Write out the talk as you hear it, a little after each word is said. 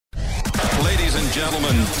and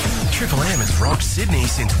gentlemen. Triple M has rocked Sydney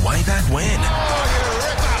since way back when.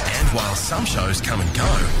 And while some shows come and go,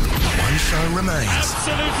 one show remains.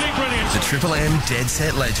 Absolutely brilliant. The Triple M Dead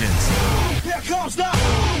Set Legends. Here comes the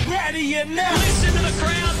ready and now. Listen to the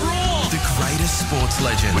crowd roar. The greatest sports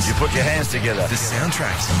legends. Would you put your hands together? The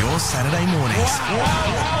soundtrack to your Saturday mornings.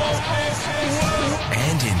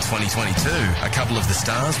 And in 2022, a couple of the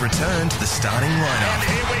stars return to the starting lineup. And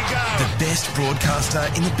here we go. The best broadcaster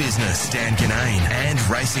in the business, Dan Ganane, and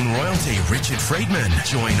racing royalty, Richard Friedman,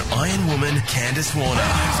 join Iron Woman, Candice Warner.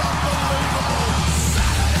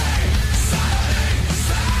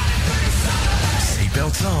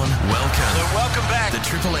 Seatbelts on. Welcome. So welcome back. The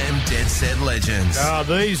Triple M Dead Set Legends.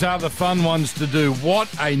 These are the fun ones to do. What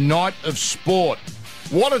a night of sport.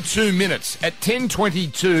 What a 2 minutes. At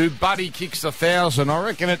 10:22, Buddy kicks 1,000. I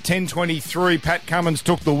reckon at 10:23, Pat Cummins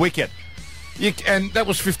took the wicket. And that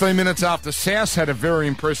was 15 minutes after South had a very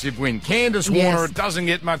impressive win. Candice Warner, it doesn't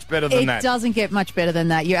get much better than that. It doesn't get much better than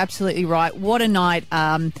that. You're absolutely right. What a night.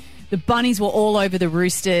 The Bunnies were all over the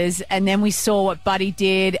Roosters, and then we saw what Buddy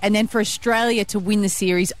did. And then for Australia to win the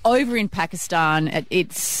series over in Pakistan,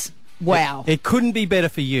 it's wow. It couldn't be better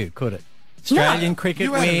for you, could it? Australian cricket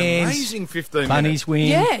you had wins. an amazing 15 Bunnies minutes. win.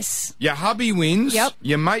 Yes. Your hubby wins, Yep.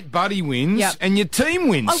 your mate Buddy wins, Yep. and your team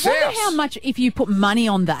wins. I wonder South. how much, if you put money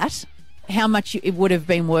on that, how much it would have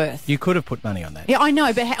been worth. You could have put money on that. Yeah, I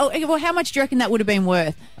know, but how much do you reckon that would have been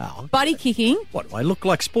worth? Oh, Buddy kicking. What, do I look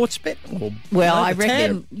like sports bet? Or, Well, I the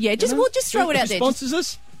reckon, tab? yeah, just we'll just throw it out there. Sponsors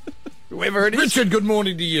us? Whoever it is. Richard, good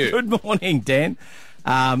morning to you. Good morning, Dan.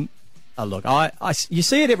 Look, you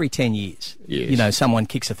see it every 10 years. Yes. You know, someone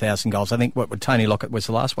kicks 1,000 goals. I think Tony Lockett was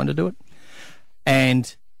the last one to do it.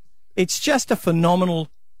 And it's just a phenomenal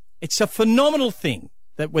thing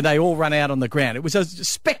that when they all run out on the ground. It was a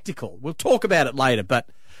spectacle. We'll talk about it later, but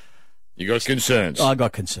You got concerns? I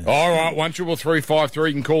got concerns. All right, 13353.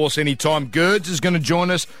 You can call us anytime. Gerds is going to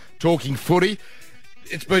join us talking footy.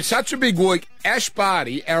 It's been such a big week. Ash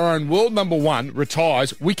Barty, our own world number one,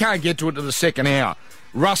 retires. We can't get to it to the second hour.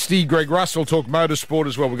 Rusty, Greg Russell talk motorsport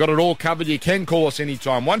as well. We've got it all covered. You can call us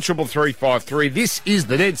anytime. 13353. This is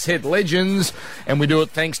the Dead Set Legends, and we do it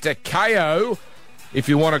thanks to KO. If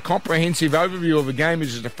you want a comprehensive overview of a game,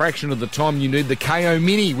 it's just a fraction of the time you need the KO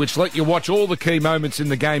Mini, which let you watch all the key moments in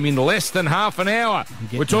the game in less than half an hour.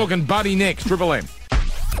 We're talking Buddy next, Triple M.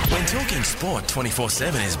 When talking sport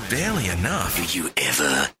 24/7 is barely enough, do you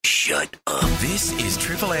ever shut up? This is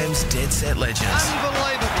Triple M's Dead Set Legends.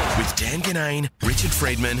 Unbelievable. With Dan Ganane, Richard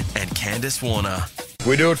Friedman, and Candice Warner.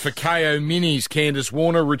 We do it for KO Minis, Candice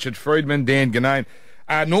Warner, Richard Friedman, Dan Ganane.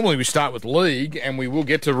 Normally we start with League, and we will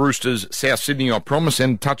get to Roosters, South Sydney, I promise,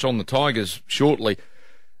 and touch on the Tigers shortly.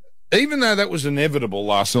 Even though that was inevitable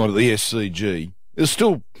last night at the SCG, it was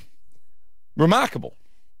still remarkable.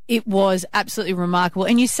 It was absolutely remarkable.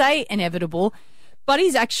 And you say inevitable.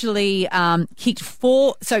 Buddy's actually kicked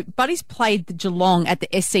 4. So Buddy's played the Geelong at the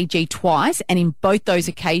SCG twice, and in both those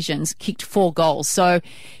occasions kicked 4 goals. So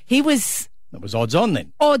he was... That was odds on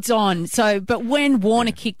then. Odds on. So, but when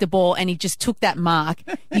Warner kicked the ball and he just took that mark,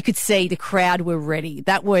 you could see the crowd were ready.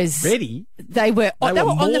 That was... Ready? They were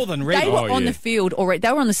more than ready. They were Oh, on yeah. the field already.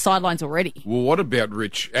 They were on the sidelines already. Well, what about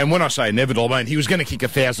Rich? And when I say inevitable, I mean he was going to kick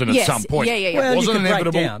 1,000 at Yes. some point. Yeah. Well, Wasn't you could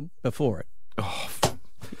inevitable. break down before it.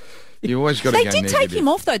 You always got to They go did negative. take him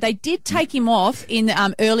off, though. They did take him off in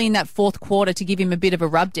early in that fourth quarter to give him a bit of a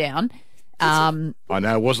rub down. I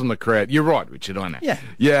know, it wasn't the crowd. You're right, Richard, I know. Yeah.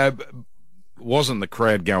 Yeah, wasn't the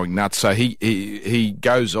crowd going nuts, so he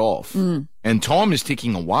goes off, and time is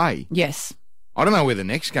ticking away. Yes. I don't know where the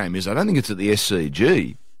next game is. I don't think it's at the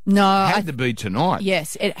SCG. No. Had to be tonight.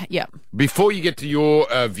 Yes. Yeah. Before you get to your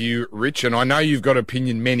view, Rich, and I know you've got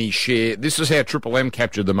opinion many share, this is how Triple M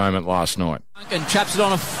captured the moment last night. And traps it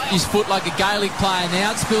on his foot like a Gaelic player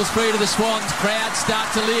now. It spills free to the Swans. Crowd start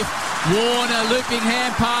to lift. Warner looping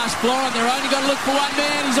hand pass. Florin, they're only got to look for one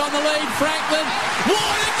man. He's on the lead. Franklin.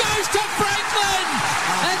 Warner goes to Franklin.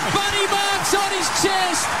 And Buddy marks on his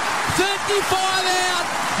chest. 35 out.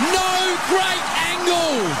 No great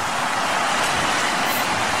angle.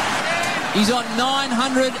 He's on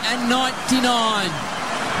 999.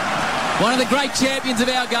 One of the great champions of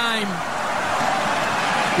our game.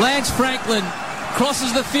 Lance Franklin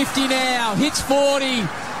crosses the 50 now, hits 40.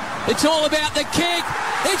 It's all about the kick.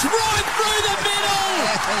 It's right through the middle.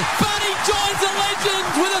 Buddy joins the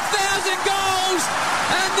legends with 1,000 goals.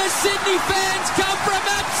 And the Sydney fans come from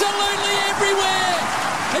absolutely everywhere.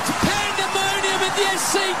 It's pandemonium at the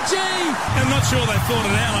SCG. I'm not sure they thought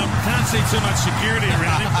it out. I can't see too much security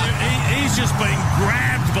around him. He's just being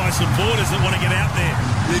grabbed by supporters that want to get out there.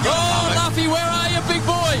 Oh, Luffy, where are you, big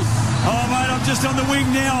boy? Oh, mate, I'm just on the wing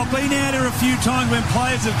now. I've been out here a few times when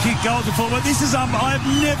players have kicked goals before, but this is I've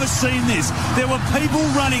never seen this. There were people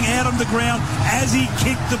running out on the ground as he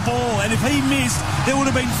kicked the ball, and if he missed, there would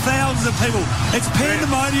have been thousands of people. It's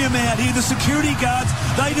pandemonium out here. The security guards,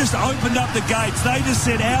 they just opened up the gates. They just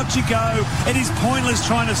said, out you go. It is pointless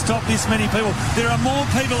trying to stop this many people. There are more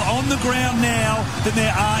people on the ground now than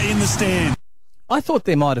there are in the stand. I thought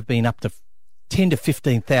there might have been up to 10 to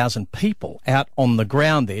 15,000 people out on the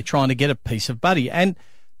ground there trying to get a piece of Buddy. And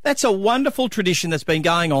that's a wonderful tradition that's been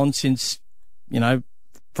going on since,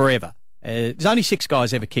 forever. There's only 6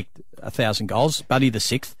 guys ever kicked 1,000 goals, Buddy the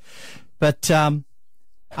 6th. But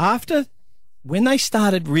when they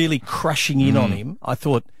started really crushing in on him, I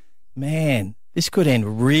thought, man, this could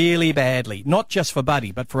end really badly, not just for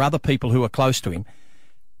Buddy, but for other people who are close to him.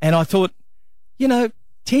 And I thought, 10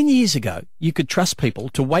 years ago, you could trust people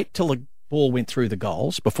to wait till the ball went through the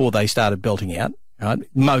goals before they started belting out. Right?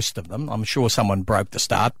 Most of them. I'm sure someone broke the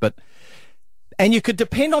start, and you could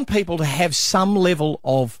depend on people to have some level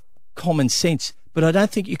of common sense, but I don't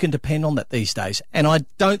think you can depend on that these days. And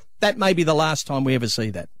that may be the last time we ever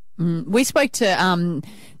see that. We spoke to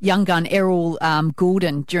young gun Errol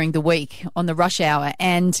Goulden during the week on the Rush Hour,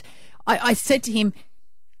 and I said to him,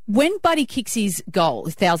 when Buddy kicks his goal,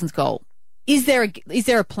 his 1000th goal, is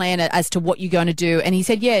there a plan as to what you're going to do? And he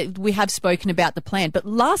said, yeah, we have spoken about the plan. But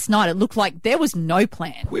last night it looked like there was no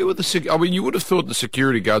plan. Where were you would have thought the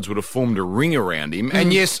security guards would have formed a ring around him.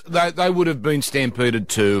 And yes, they would have been stampeded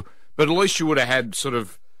too, but at least you would have had sort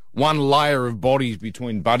of one layer of bodies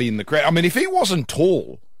between Buddy and the crowd. I mean, if he wasn't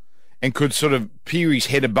tall and could sort of peer his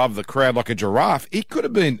head above the crowd like a giraffe, he could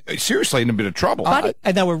have been seriously in a bit of trouble.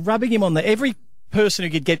 And they were rubbing him on every person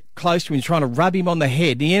who could get close to him is trying to rub him on the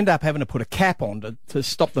head. He ended up having to put a cap on to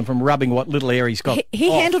stop them from rubbing what little air he's got.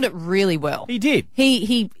 He handled it really well. He did.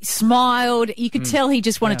 He smiled. You could tell he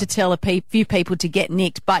just wanted to tell few people to get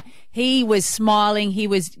nicked, but he was smiling. He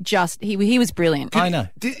was he was brilliant. I know.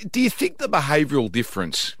 Do you think the behavioural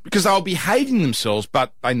difference, because they were behaving themselves,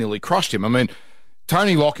 but they nearly crushed him? I mean,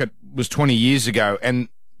 Tony Lockett was 20 years ago, and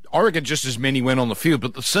I reckon just as many went on the field,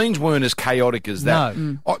 but the scenes weren't as chaotic as that.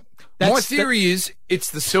 No. My theory is it's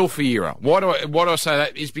the selfie era. Why do I say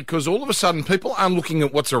that? Is because all of a sudden people aren't looking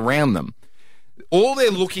at what's around them. All they're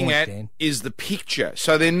looking at is the picture.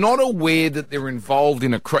 So they're not aware that they're involved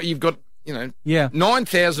in a crowd. You've got,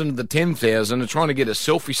 9,000 of the 10,000 are trying to get a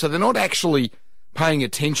selfie, so they're not actually paying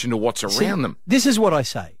attention to what's around them. This is what I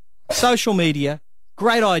say. Social media,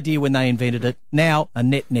 great idea when they invented it, now a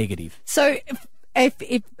net negative. So if at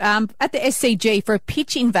the SCG for a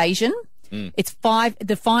pitch invasion,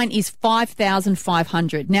 the fine is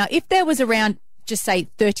 $5,500. Now, if there was around, just say,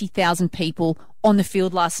 30,000 people on the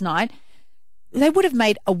field last night, they would have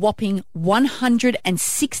made a whopping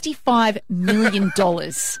 $165 million.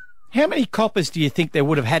 How many coppers do you think there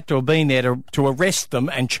would have had to have been there to arrest them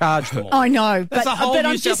and charge them all? I know, but I'm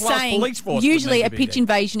I'm just saying, usually a pitch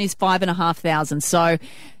invasion is $5,500, so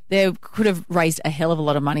they could have raised a hell of a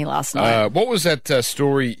lot of money last night. What was that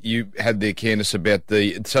story you had there, Candice, about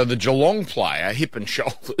the Geelong player, hip and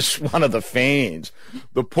shoulders, one of the fans,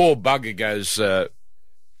 the poor bugger goes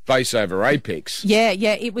face over apex. Yeah,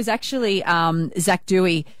 it was actually Zach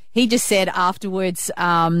Dewey. He just said afterwards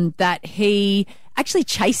that he actually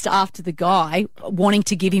chased after the guy, wanting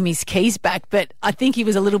to give him his keys back, but I think he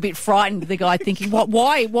was a little bit frightened. The guy thinking, "What?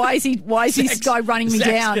 Why is this guy running me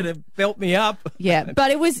down? Zach's going to belt me up." Yeah,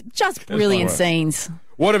 but it was just brilliant scenes.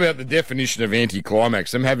 What about the definition of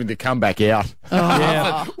anticlimax? Them having to come back out. Oh.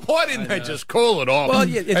 Yeah. Why didn't they just call it off? Well,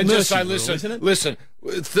 yeah, and just say, rule, listen,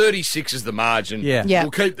 36 is the margin. Yeah.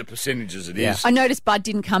 We'll keep the percentage as it is. I noticed Bud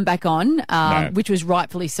didn't come back on, which was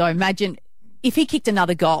rightfully so. Imagine if he kicked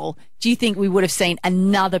another goal, do you think we would have seen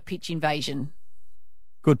another pitch invasion?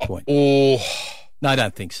 Good point. No, I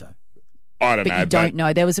don't think so. I don't know. But you don't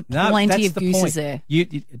know. There was plenty of gooses there.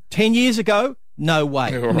 10 years ago, no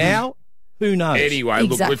way. Now, who knows? Anyway,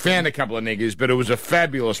 look, we found a couple of negatives, but it was a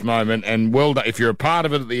fabulous moment, and well done. If you're a part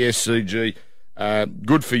of it at the SCG,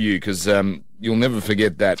 good for you, because you'll never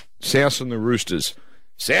forget that. South and the Roosters.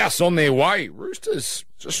 South on their way. Roosters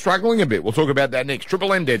just struggling a bit. We'll talk about that next.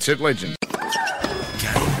 Triple M Dead Set Legends.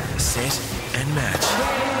 Game, set, and match.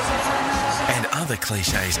 And other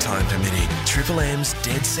cliches time permitting. Triple M's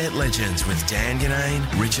Dead Set Legends with Dan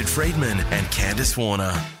Ganane, Richard Friedman, and Candice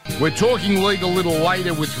Warner. We're talking league a little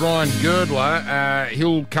later with Ryan Girdler.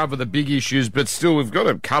 He'll cover the big issues, but still, we've got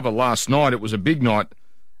to cover last night. It was a big night.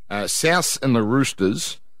 Souths and the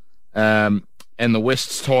Roosters, and the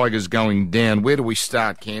Wests Tigers going down. Where do we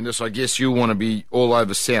start, Candice? I guess you want to be all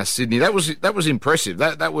over South Sydney. That was impressive.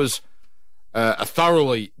 That was a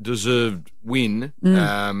thoroughly deserved win.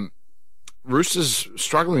 Roosters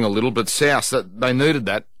struggling a little, but South, they needed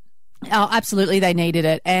that. Oh, absolutely, they needed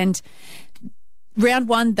it. And round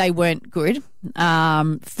one, they weren't good.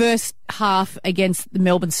 First half against the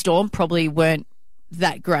Melbourne Storm probably weren't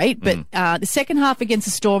that great, but the second half against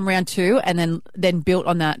the Storm, round two, and then built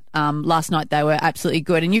on that last night, they were absolutely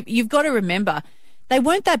good. And you've got to remember, they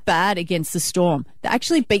weren't that bad against the Storm. They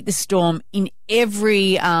actually beat the Storm in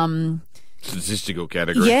every statistical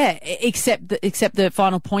category. Yeah, except the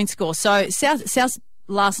final point score. So South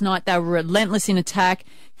last night, they were relentless in attack.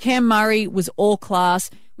 Cam Murray was all class.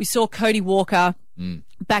 We saw Cody Walker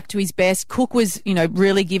back to his best. Cook was,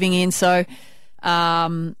 really giving in. So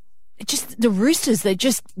just the Roosters, they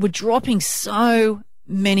just were dropping so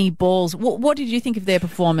many balls. What did you think of their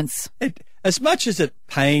performance? As much as it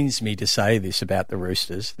pains me to say this about the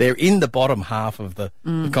Roosters, they're in the bottom half of the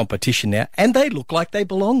competition now, and they look like they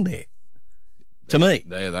belong there. To me,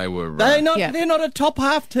 they were. They're not a top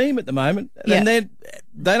half team at the moment, and they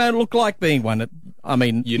don't look like being one. I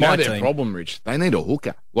mean, their problem, Rich. They need a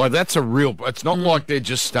hooker. Like that's a real. It's not like they're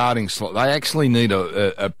just starting slot. They actually need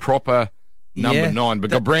a proper number 9. But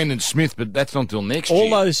got Brandon Smith, but that's not until next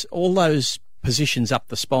year. All those positions up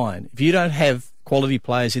the spine. If you don't have quality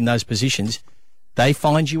players in those positions, they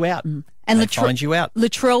find you out. And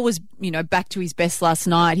Latrell was, back to his best last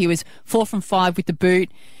night. He was 4 from 5 with the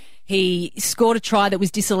boot. He scored a try that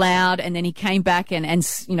was disallowed, and then he came back and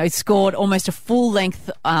scored almost a full length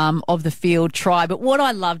of the field try. But what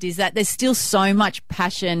I loved is that there's still so much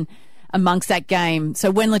passion amongst that game. So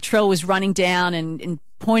when Latrell was running down and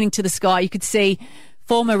pointing to the sky, you could see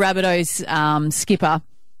former Rabbitohs skipper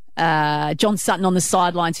John Sutton on the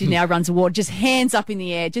sidelines, who now runs award, just hands up in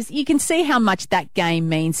the air. Just you can see how much that game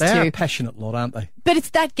means to. They're a passionate lot, aren't they? But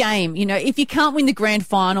it's that game, if you can't win the grand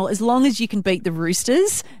final, as long as you can beat the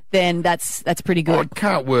Roosters, then that's pretty good. I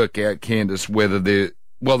can't work out, Candice, whether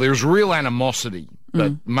there's real animosity.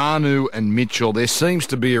 But Manu and Mitchell, there seems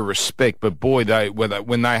to be a respect. But boy,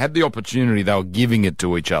 when they had the opportunity, they were giving it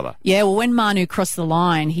to each other. Yeah, well, when Manu crossed the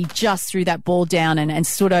line, he just threw that ball down and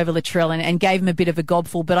stood over Latrell and gave him a bit of a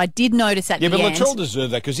gobful. But I did notice at the end... Yeah, but Latrell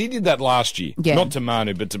deserved that because he did that last year. Yeah. Not to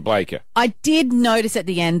Manu, but to Baker. I did notice at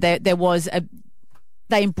the end there was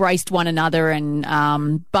they embraced one another,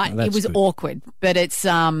 but it was awkward. But it's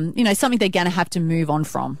something they're going to have to move on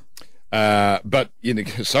from. But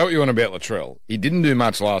so what you want about Latrell? He didn't do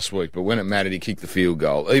much last week, but when it mattered, he kicked the field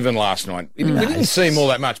goal. Even last night, we didn't see him all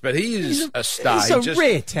that much. But he is a star. He's a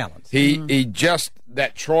rare talent. He just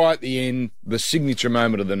that try at the end, the signature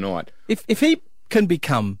moment of the night. If he can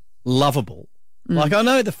become lovable, like I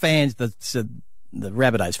know the fans, the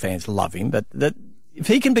Rabbitohs fans love him, but if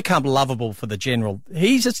he can become lovable for the general,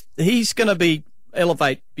 he's going to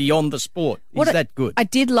elevate beyond the sport. He's that good. I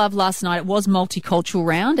did love last night. It was multicultural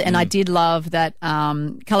round, and I did love that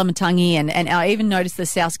Kalamatangi, and I even noticed the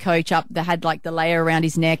South coach up that had like the layer around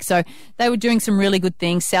his neck. So they were doing some really good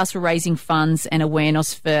things. South were raising funds and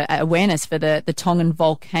awareness for the Tongan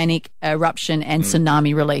volcanic eruption and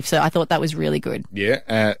tsunami relief. So I thought that was really good.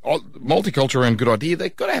 Yeah, multicultural round, good idea.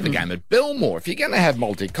 They've got to have a game at Belmore. If you're going to have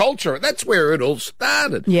multicultural, that's where it all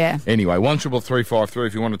started. Yeah. Anyway, 13353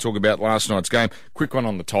 if you want to talk about last night's game. Quick one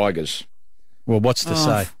on the Tigers. Well, what's to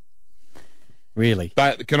say? Really?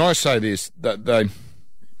 But can I say this? That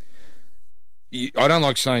I don't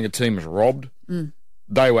like saying a team is robbed.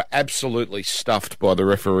 They were absolutely stuffed by the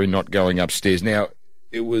referee not going upstairs. Now,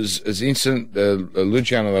 it was as instant,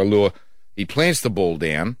 Luciano Leilua, he plants the ball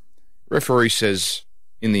down. Referee says,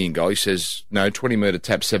 in the end goal, he says, no, 20-metre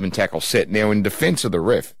tap, 7 tackle set. Now, in defence of the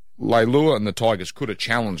ref, Leilua and the Tigers could have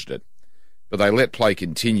challenged it, but they let play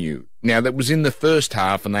continue. Now, that was in the first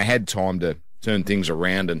half, and they had time to turn things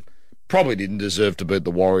around and probably didn't deserve to beat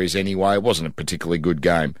the Warriors anyway. It wasn't a particularly good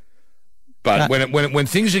game. But when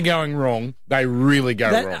things are going wrong, they really go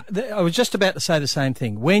wrong. I was just about to say the same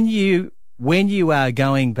thing. When you are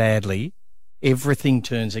going badly, everything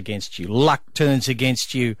turns against you. Luck turns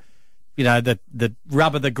against you. The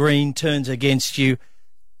rub of the green turns against you.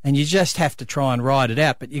 And you just have to try and ride it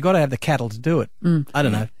out, but you've got to have the cattle to do it. I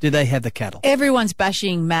don't know. Do they have the cattle? Everyone's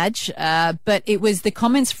bashing Madge, but it was the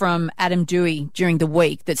comments from Adam Dewey during the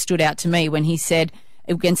week that stood out to me when he said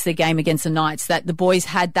against the game against the Knights that the boys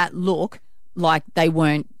had that look like they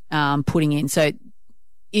weren't putting in. So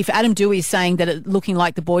if Adam Dewey is saying that it's looking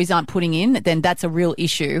like the boys aren't putting in, then that's a real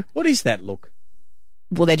issue. What is that look?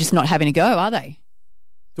 Well, they're just not having a go, are they?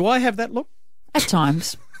 Do I have that look? At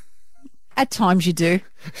times. At times you do.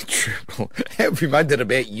 Triple. How have we made that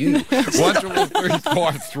about you?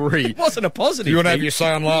 1-3-5-3. It wasn't a positive. You want to have thing. your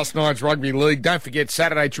say on last night's rugby league? Don't forget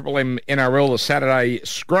Saturday Triple M NRL, the Saturday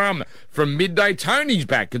scrum from midday. Tony's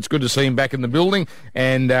back. It's good to see him back in the building,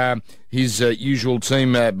 and his usual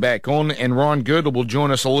team back on. And Ryan Girdle will join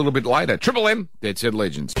us a little bit later. Triple M, Dead Set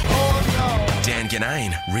Legends. Dan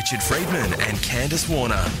Ganane, Richard Friedman, and Candice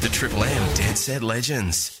Warner, the Triple M Dead Set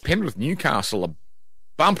Legends. Penrith Newcastle, a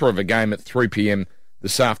bumper of a game at 3 p.m.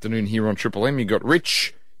 this afternoon here on Triple M. You got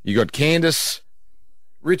Rich, you got Candice.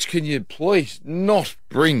 Rich, can you please not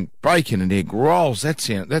bring bacon and egg rolls? That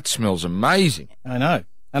smells amazing. I know.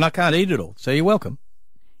 And I can't eat it all, so you're welcome.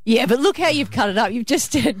 Yeah, but look how you've cut it up. You've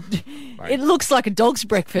just it looks like a dog's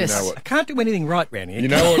breakfast. You know what? I can't do anything right round here. You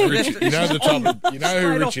know what, Richard? You know the top. You know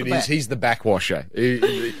who Richard is? He's the backwasher. If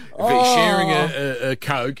he's sharing a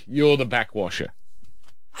Coke, you're the backwasher.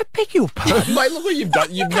 I beg your pardon. Mate, look what you've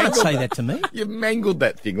done. You can't say that to me. You've mangled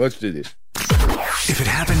that thing. Let's do this. If it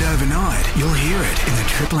happened overnight, you'll hear it in the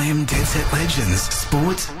Triple M Dead Set Legends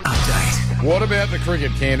Sports Update. What about the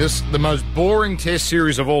cricket, Candice? The most boring test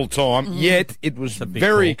series of all time, yet it was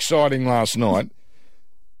very exciting last night.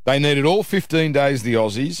 They needed all 15 days, the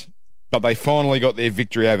Aussies, but they finally got their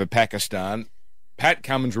victory over Pakistan. Pat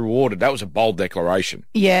Cummins rewarded. That was a bold declaration.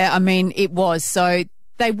 Yeah, I mean, it was. So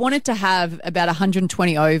they wanted to have about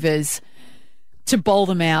 120 overs to bowl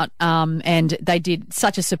them out, and they did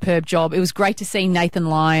such a superb job. It was great to see Nathan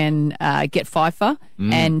Lyon get fifer,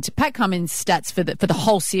 and Pat Cummins' stats for the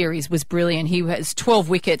whole series was brilliant. He has 12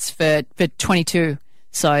 wickets for 22.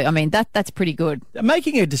 So, I mean, that's pretty good.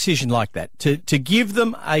 Making a decision like that, to give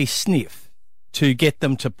them a sniff to get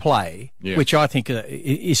them to play, which I think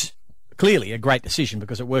is clearly a great decision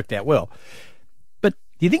because it worked out well. But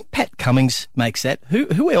do you think Pat Cummins makes that?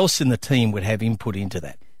 Who else in the team would have input into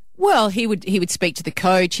that? Well, he would speak to the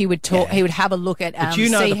coach. He would talk. Yeah. He would have a look at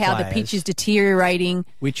see how the pitch is deteriorating.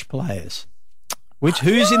 Which players?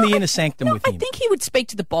 Who's in the inner sanctum with him? I think he would speak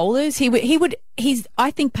to the bowlers.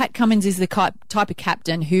 I think Pat Cummins is the type of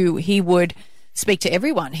captain who he would speak to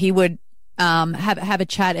everyone. He would have a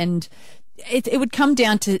chat, and it would come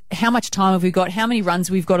down to how much time have we got, how many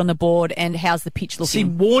runs we've got on the board, and how's the pitch looking. See,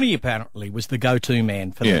 Warney apparently was the go-to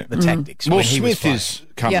man for the tactics. Well, Smith is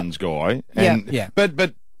Cummins' guy,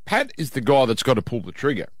 but Pat is the guy that's got to pull the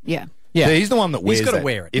trigger. Yeah. Yeah. So he's the one that wears He's got that. to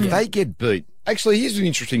wear it. If they get beat, actually, here's an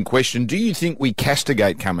interesting question: do you think we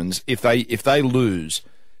castigate Cummins if they lose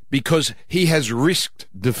because he has risked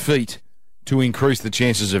defeat to increase the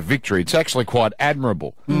chances of victory? It's actually quite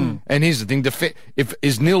admirable. And here's the thing: if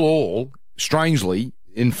is 0-all, strangely,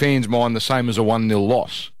 in fans' mind, the same as a 1-0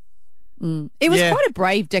 loss. It was quite a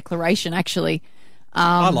brave declaration, actually.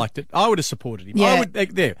 I liked it. I would have supported him. Yeah.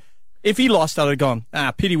 If he lost, I'd have gone,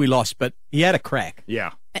 pity we lost, but he had a crack.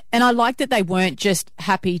 Yeah. And I like that they weren't just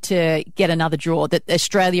happy to get another draw, that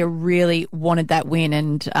Australia really wanted that win,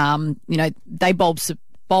 and they bowled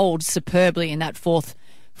superbly in that fourth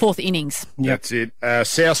innings. That's it.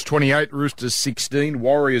 South 28, Roosters 16,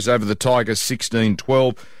 Warriors over the Tigers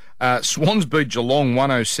 16-12. Swans beat Geelong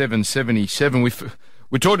 107-77.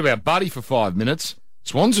 We talked about Buddy for 5 minutes.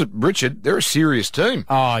 Swans, Richard, they're a serious team.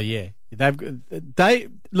 Oh yeah,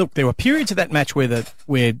 look. There were periods of that match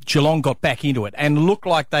where Geelong got back into it and looked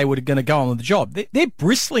like they were going to go on with the job. They're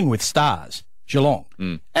bristling with stars, Geelong,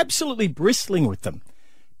 absolutely bristling with them.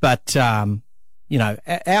 But our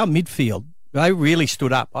midfield, they really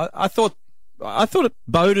stood up. I thought it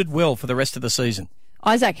boded well for the rest of the season.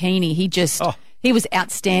 Isaac Heaney, he was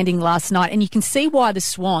outstanding last night, and you can see why the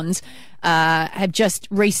Swans have just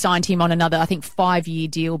re-signed him on another, I think, 5-year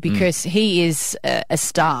deal, because he is a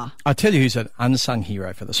star. I tell you who's an unsung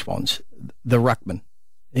hero for the Swans, the ruckman.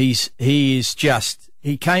 He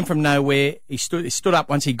came from nowhere. He stood up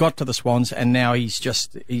once he got to the Swans, and now he's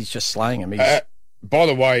just slaying them. By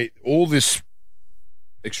the way, all this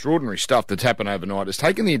extraordinary stuff that's happened overnight has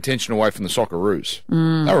taken the attention away from the Socceroos.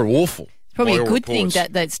 They were awful. Probably a good thing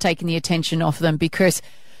that's taken the attention off them, because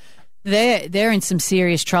they're in some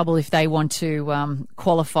serious trouble if they want to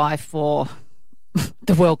qualify for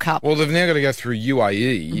the World Cup. Well, they've now got to go through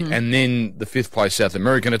UAE and then the 5th place South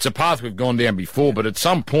American. It's a path we've gone down before, but at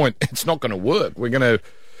some point it's not going to work. We're going to...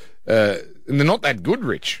 and they're not that good,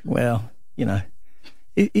 Rich. Well,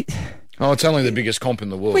 it's only the biggest comp in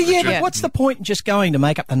the world. Well, yeah, but what's the point in just going to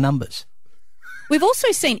make up the numbers? We've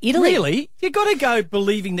also seen Italy. Really? You've got to go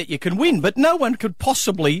believing that you can win, but no one could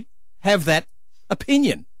possibly have that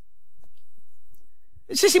opinion.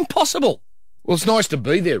 It's just impossible. Well, it's nice to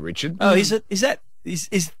be there, Richard. Oh, is it? Is that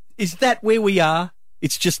where we are?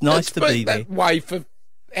 It's just nice to be there. That way for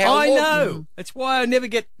I know. That's why I never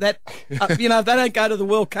get that. If they don't go to the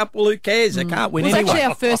World Cup, well, who cares? They can't win It was anyway. actually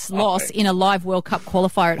our first loss in a live World Cup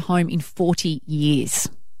qualifier at home in 40 years.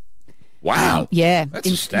 Wow. Yeah. That's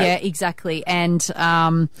a stat. Yeah, exactly. And, so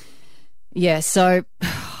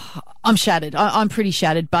I'm shattered. I'm pretty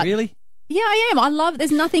shattered. But Really? Yeah, I am.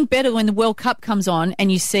 There's nothing better when the World Cup comes on and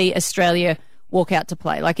you see Australia walk out to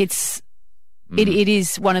play. Like, it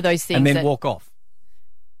is one of those things. And then that, walk off.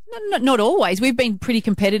 Not always. We've been pretty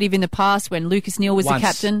competitive in the past when Lucas Neal was Once. the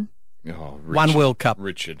captain. Oh, One World Cup.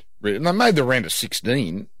 Richard. And they made the round of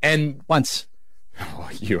 16. And Once.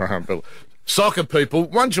 you are unbelievable. Soccer people,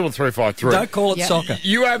 1 2 3 5 3. Don't call it Yeah. soccer.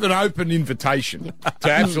 You have an open invitation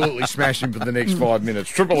to absolutely smash him for the next 5 minutes.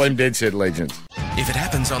 Triple M Dead Set Legends. If it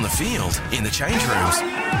happens on the field, in the change rooms,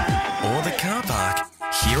 or the car park,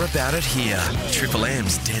 hear about it here. Triple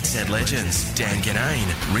M's Dead Set Legends. Dan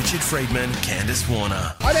Ganane, Richard Friedman, Candace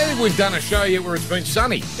Warner. I don't think we've done a show yet where it's been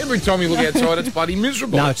sunny. Every time you look outside, it's bloody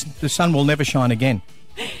miserable. No, the sun will never shine again.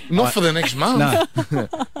 Not for the next month. No.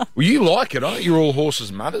 Well, you like it, aren't you? You're all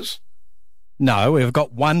horses' mutters. No, we've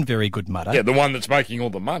got one very good mutter. Yeah, the one that's making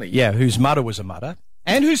all the money. Yeah, whose mutter was a mutter.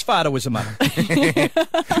 And whose father was a mutter.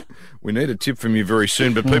 We need a tip from you very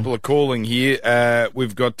soon, but people are calling here.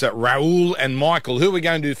 We've got Raoul and Michael. Who are we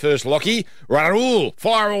going to do first, Lockie? Raoul,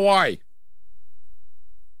 fire away.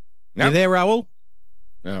 No? You there, Raoul?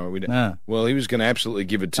 No, we don't. No. Well, he was going to absolutely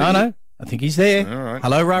give it to Oh, you. no. I think he's there. All right.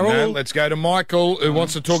 Hello, Raoul. No, let's go to Michael, who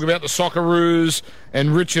wants to talk about the Socceroos,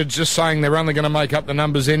 and Richard's just saying they're only going to make up the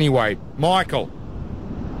numbers anyway. Michael.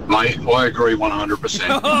 Mate, I agree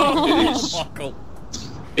 100%.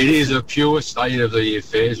 It is a pure state of the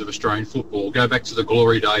affairs of Australian football. Go back to the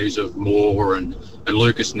glory days of Moore and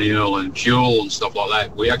Lucas Neal and Jewell and stuff like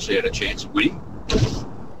that. We actually had a chance of winning.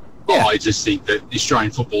 Yeah. I just think that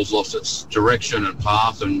Australian football's lost its direction and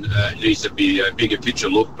path, and it needs to be a bigger picture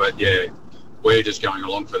look. But yeah, we're just going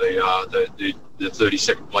along for the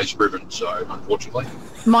 32nd place ribbon. So unfortunately,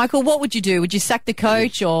 Michael, what would you do? Would you sack the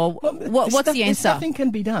coach or what's the answer? Nothing can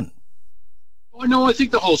be done. I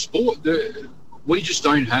think the whole sport. We just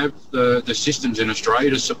don't have the systems in Australia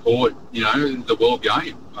to support, the world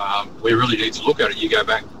game. We really need to look at it. You go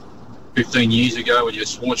back 15 years ago when you had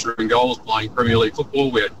Schwarzer and goals playing Premier League football.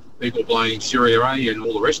 We had people playing Serie A and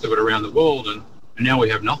all the rest of it around the world, and now we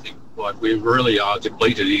have nothing. Like, we really are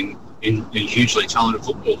depleted in hugely talented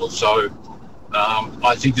footballers. So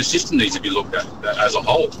I think the system needs to be looked at as a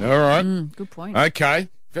whole. All right. Good point. Okay.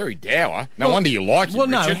 Very dour. No wonder you like it, Well,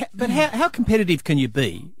 no, Richard. but how competitive can you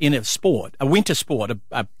be in a sport, a winter sport,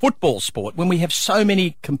 a football sport, when we have so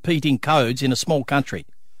many competing codes in a small country?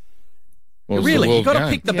 Well, it's the Really, world you've got to game.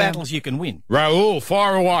 pick the battles you can win. Raoul,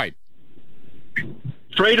 fire away.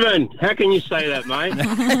 Friedman, how can you say that,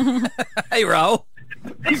 mate? Hey, Raoul.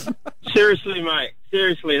 Seriously, mate.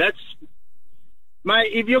 Seriously,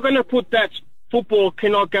 mate, if you're going to put that football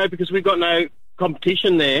cannot go because we've got no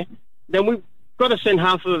competition there, then we've got to send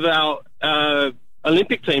half of our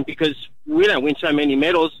Olympic team because we don't win so many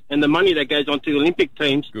medals, and the money that goes onto the Olympic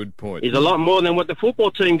teams Good point. is a lot more than what the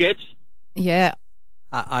football team gets. Yeah.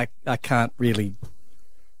 I can't really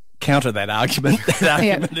counter that argument. That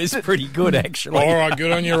argument is pretty good, actually. All right,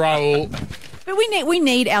 good on you, Raoul. But we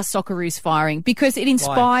need our Socceroos firing because it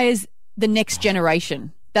inspires the next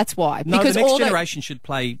generation. That's why. No, Because the next all generation should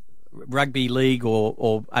play rugby league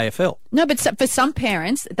or AFL. No, but for some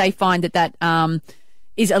parents, they find that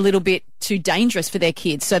is a little bit too dangerous for their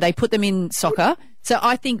kids, so they put them in soccer. So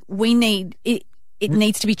I think we need it. It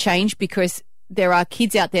needs to be changed because there are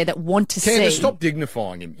kids out there that want to Candace, see. stop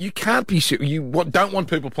dignifying him. You can't be. Don't want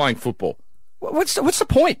people playing football. What's the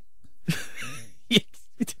point?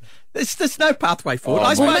 There's no pathway forward. Oh, I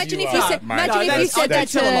mate, suppose Imagine if you said,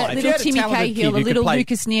 that's- that tell a lie. to If you little had a Timmy talented kid Cahill, a who could little play-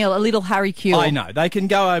 Lucas Neal, a little Harry Kewell. I know they can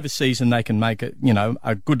go overseas and they can make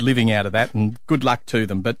a good living out of that, and good luck to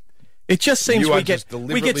them. But it just seems You are we get just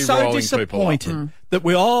deliberately so riling people up. disappointed that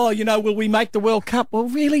will we make the World Cup? Well,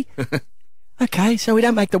 really? Okay, so we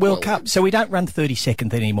don't make the World Cup, so we don't run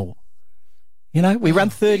 32nd anymore. We run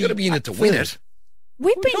 30. You've got to be in it to win it.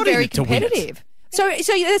 We've been not in very it to win it. competitive. So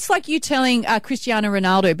it's like you telling Cristiano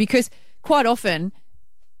Ronaldo, because quite often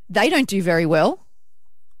they don't do very well,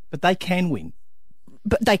 But they can win.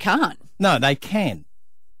 but they can't. No, they can.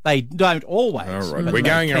 They don't always. All right, but we're they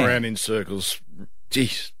going can. around in circles.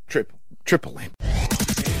 Jeez, triple M.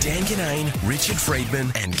 Dan Ganane, Richard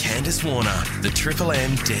Friedman, and Candace Warner. The Triple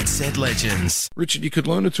M Dead Set Legends. Richard, you could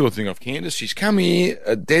learn a tour thing off Candace. She's come here,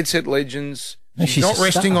 Dead Set Legends. She's She's not a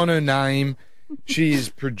resting star. on her name.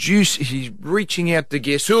 She's reaching out to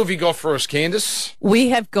guests. Who have you got for us, Candice? We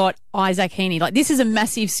have got Isaac Heaney. Like, this is a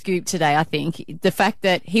massive scoop today, I think. The fact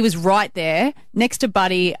that he was right there next to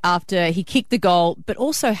Buddy after he kicked the goal, but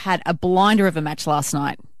also had a blinder of a match last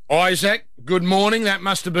night. Isaac, good morning. That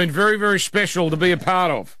must have been very, very special to be a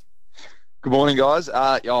part of. Good morning, guys.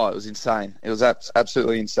 It was insane. It was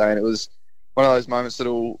absolutely insane. It was one of those moments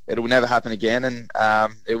it'll never happen again, and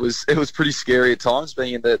it was pretty scary at times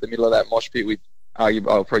being in the middle of that mosh pit with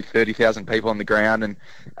probably 30,000 people on the ground,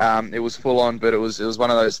 and it was full on. But it was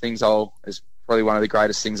one of those things. It's probably one of the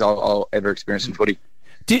greatest things I'll ever experience in footy.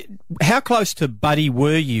 How close to Buddy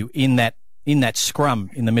were you in that scrum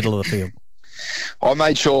in the middle of the field? I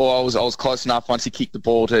made sure I was close enough once he kicked the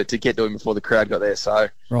ball to get to him before the crowd got there. So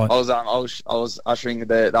right. I was ushering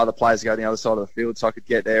the other players to go to the other side of the field so I could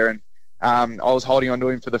get there, and I was holding on to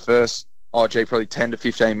him for the first probably 10 to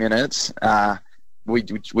 15 minutes. We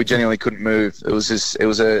genuinely couldn't move. It was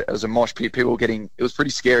a mosh pit. People were getting. It was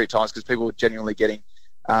pretty scary at times because people were genuinely getting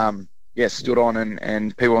stood on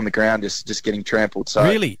and people on the ground just getting trampled. So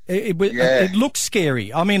really, it looked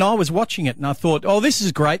scary. I mean, I was watching it and I thought, oh, this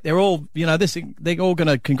is great. They're all, they're all going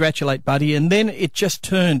to congratulate Buddy, and then it just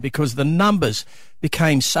turned because the numbers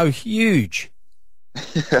became so huge.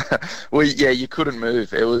 Well, yeah, you couldn't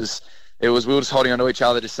move. It was we were just holding on to each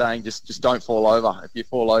other, just saying, just don't fall over. If you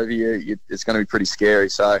fall over, it's going to be pretty scary.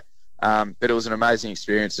 So, but it was an amazing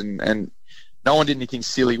experience, and no one did anything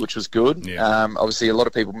silly, which was good. Yeah. Obviously, a lot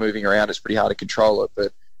of people moving around. It's pretty hard to control it,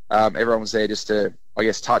 but everyone was there just to, I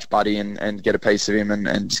guess, touch Buddy and get a piece of him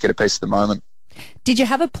and just get a piece of the moment. Did you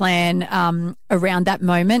have a plan around that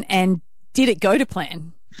moment, and did it go to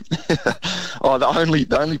plan?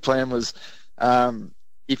 The only plan was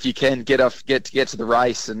if you can get to the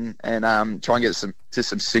race and try and get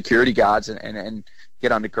some security guards and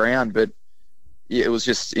get underground, but it was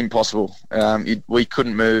just impossible. We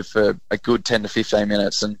couldn't move for a good 10 to 15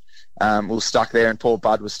 minutes, and we were stuck there, and poor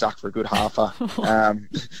Bud was stuck for a good halfer.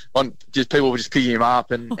 People were just picking him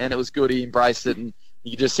up, and it was good. He embraced it, and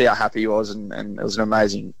you could just see how happy he was, and it was an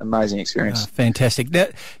amazing experience. Fantastic. Now,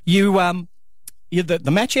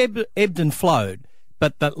 the match ebbed and flowed,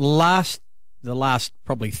 but the last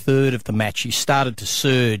probably third of the match, you started to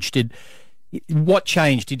surge. What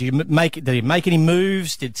changed? Did he make any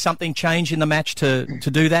moves? Did something change in the match to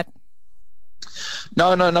do that?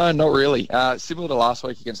 No, not really. Similar to last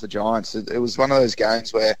week against the Giants, it was one of those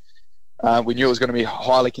games where we knew it was going to be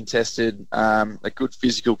highly contested, a good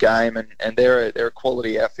physical game, and they're a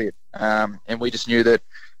quality outfit. And we just knew that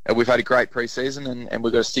we've had a great pre-season, and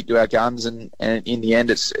we've got to stick to our guns. And in the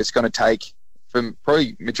end, it's going to take, from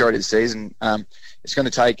probably majority of the season, it's going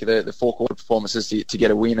to take the four-quarter performances to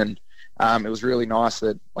get a win. And it was really nice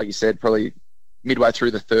that, like you said, probably midway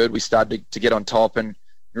through the third, we started to get on top and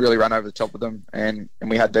really run over the top of them, and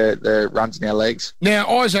we had the runs in our legs. Now,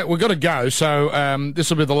 Isaac, we've got to go, so this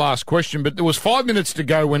will be the last question, but there was 5 minutes to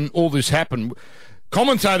go when all this happened.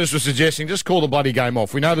 Commentators were suggesting just call the bloody game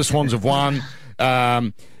off. We know the Swans have won.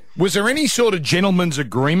 Was there any sort of gentleman's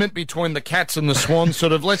agreement between the Cats and the Swans,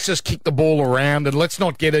 sort of let's just kick the ball around and let's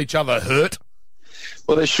not get each other hurt?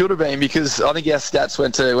 Well, there should have been, because I think our stats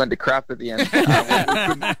went to crap at the end.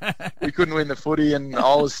 We couldn't win the footy, and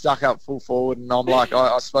I was stuck up full forward, and I'm like,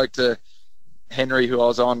 I spoke to Henry, who I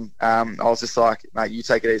was on. I was just like, mate, you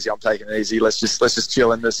take it easy, I'm taking it easy. Let's just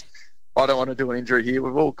chill in this. I don't want to do an injury here.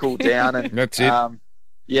 We've all cooled down, and that's it.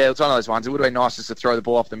 Yeah, it's one of those ones. It would have been nice just to throw the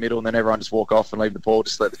ball off the middle and then everyone just walk off and leave the ball,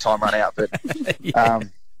 just let the time run out. But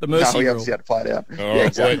the mercy we rule. obviously had to play it out. Yeah,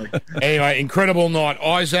 exactly. Anyway, incredible night,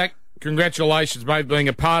 Isaac. Congratulations, mate, being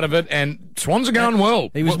a part of it, and Swans are going well.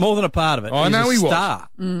 He was more than a part of it. I know he was.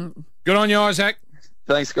 Good on you, Isaac.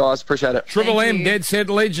 Thanks, guys. Appreciate it. Triple M, Dead Set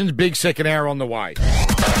Legends, big second hour on the way.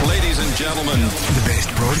 Ladies and gentlemen, the best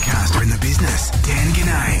broadcaster in the business, Dan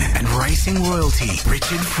Ganane, and racing royalty,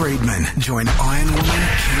 Richard Friedman, join Iron Woman,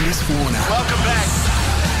 Candice Warner. Welcome back.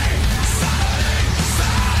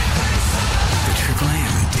 The Triple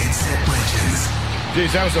M Dead Set Legends.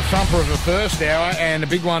 Geez, that was a thumper of a first hour, and a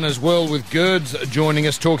big one as well with Gerds joining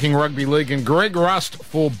us talking rugby league, and Greg Rust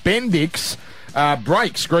for Bendix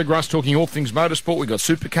Brakes. Greg Rust talking all things motorsport. We've got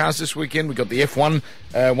supercars this weekend. We've got the F1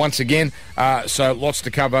 once again. So lots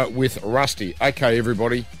to cover with Rusty. Okay,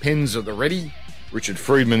 everybody, pens at the ready. Richard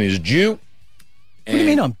Friedman is due. What do you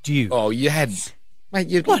mean I'm due? Oh, you had... Mate,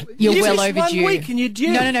 You're well overdue. 1 week and you're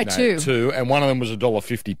due. No, two. Two, and one of them was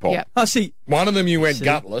 $1.50 pop. Yep. I see. One of them you went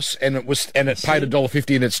gutless, and it paid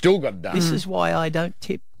 $1.50, and it still got done. This is why I don't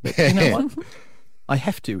tip. You know what? I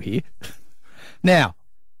have to here. Now,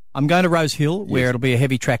 I'm going to Rose Hill, where it'll be a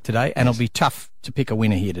heavy track today, and it'll be tough to pick a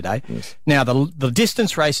winner here today. Yes. Now, the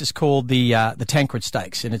distance race is called the Tancred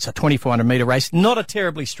Stakes, and it's a 2,400-metre race. Not a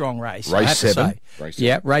terribly strong race, I have to say.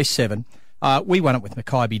 Race 7. We won it with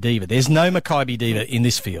Makybe Diva. There's no Makybe Diva in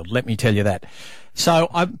this field, let me tell you that. So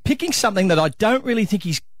I'm picking something that I don't really think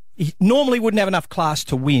he normally wouldn't have enough class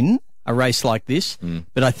to win a race like this,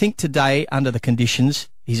 but I think today, under the conditions,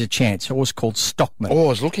 he's a chance. A horse called Stockman. Oh, I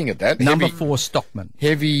was looking at that. Number 4, Stockman.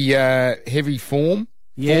 Heavy form.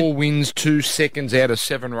 Yeah. 4 wins, 2 seconds out of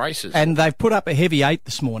 7 races. And they've put up a heavy 8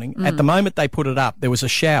 this morning. At the moment they put it up, there was a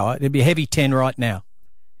shower. It'd be a heavy 10 right now.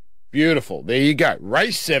 Beautiful. There you go.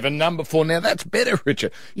 Race 7, number 4. Now that's better,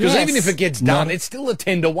 Richard. Because even if it gets done, it's still a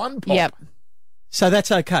 10-1 pop. Yep. So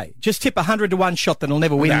that's okay. Just tip 100-1 shot that'll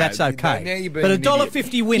never win. That's okay. Now you're being but an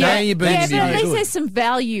 $1.50 winner. Now you're being Yeah, an but at idiot. least there's some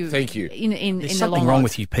value. Thank you. In There's the something long wrong run.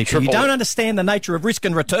 with you people. Triple You don't M. understand the nature of risk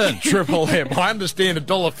and return. Triple M. I understand a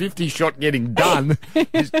 $1.50 shot getting done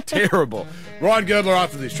is terrible. Ryan Girdler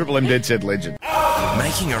after this. Triple M Dead Set Legend.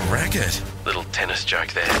 Making a racket. Little tennis joke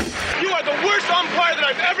there. You are the worst umpire that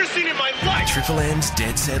I've ever seen in my life. Triple M's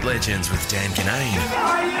Dead Set Legends with Dan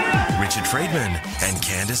Kinane, Richard Friedman, and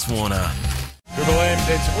Candace Warner. Triple M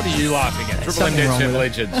Dead Set. What are you laughing at? Triple M Something Dead wrong Set with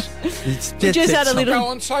it. Legends. You just had a little. Go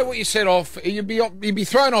on, say what you said off. You'd be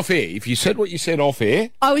thrown off air. If you said what you said off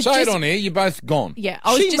air, I was say it just- on air, you're both gone. Yeah,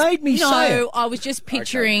 I was She just, made me say it. I was just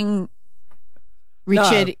picturing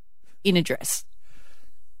Richard No. in a dress.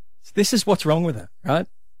 This is what's wrong with her, right?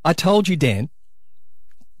 I told you, Dan,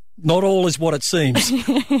 not all is what it seems. Our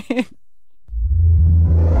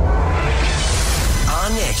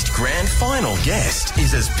next grand final guest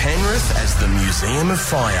is as Penrith as the Museum of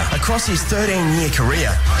Fire. Across his 13-year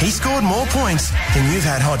career, he scored more points than you've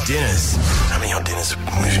had hot dinners. How many hot dinners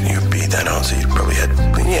would you be that old? So you probably had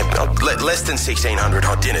less than 1,600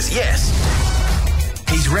 hot dinners. Yes.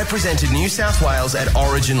 He's represented New South Wales at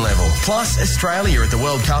origin level, plus Australia at the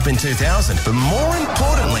World Cup in 2000. But more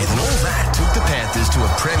importantly than all that, took the Panthers to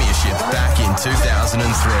a premiership back in 2003.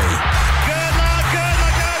 Girdler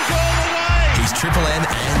goes all the way. He's Triple M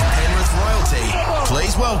and Penrith royalty.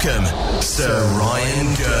 Please welcome Sir Ryan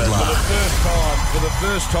Girdler. For the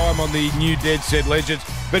first time on the new Dead Set Legends.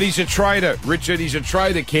 But he's a trader, Richard. He's a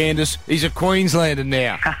trader, Candace. He's a Queenslander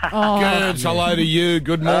now. Girds, hello to you.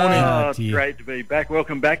 Good morning. Oh, it's great to be back.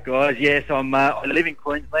 Welcome back, guys. Yes, I live in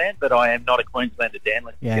Queensland, but I am not a Queenslander, Dan.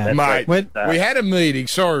 Let's get that Mate, straight. we had a meeting.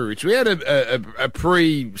 Sorry, Rich. We had a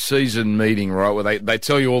pre-season meeting, right, where they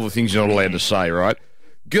tell you all the things you're not allowed to say, right?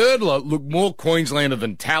 Girdler looked more Queenslander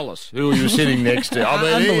than Tallis, who he was sitting next to. I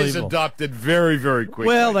mean, he is Unbelievable. adopted very, very quickly.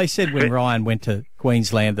 Well, they said when Ryan went to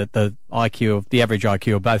Queensland that the average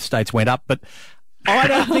IQ of both states went up, but I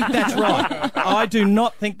don't think that's right. I do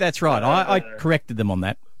not think that's right. I corrected them on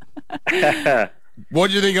that. What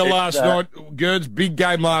do you think of last night? Girds, big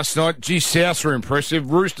game last night. Gee, South were impressive.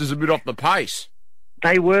 Roosters a bit off the pace.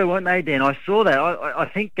 They were, weren't they, Dan? I saw that. I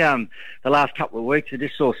think the last couple of weeks I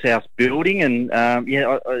just saw South building, and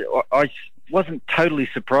I wasn't totally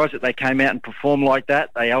surprised that they came out and performed like that.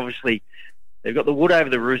 They've got the wood over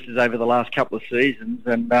the Roosters over the last couple of seasons,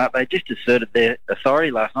 and they just asserted their authority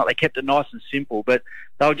last night. They kept it nice and simple, but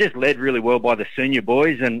they were just led really well by the senior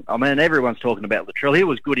boys. And I mean, everyone's talking about Latrell. He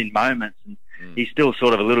was good in moments, and he's still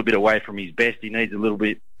sort of a little bit away from his best. He needs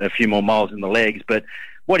a few more miles in the legs, but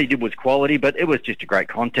what he did was quality. But it was just a great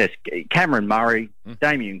contest. Cameron Murray,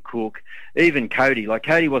 Damien Cook, even Cody. Like,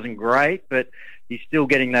 Cody wasn't great, but he's still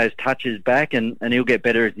getting those touches back, and he'll get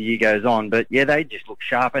better as the year goes on. But yeah, they just look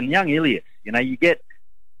sharp. And young Ilias, you get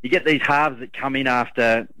these halves that come in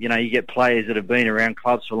after, you get players that have been around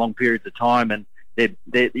clubs for long periods of time, and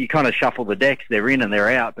you kind of shuffle the decks. They're in and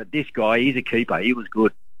they're out. But this guy, he's a keeper. He was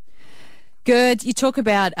good. Good. You talk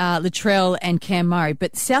about Latrell and Cam Murray,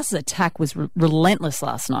 but South's attack was relentless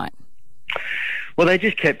last night. Well, they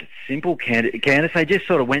just kept it simple, Candace. They just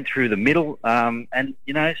sort of went through the middle, and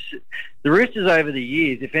the Roosters over the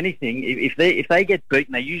years, if anything, if they get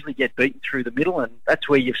beaten, they usually get beaten through the middle, and that's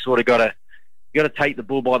where you've sort of got to take the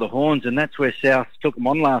bull by the horns, and that's where South took them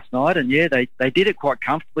on last night. And yeah, they did it quite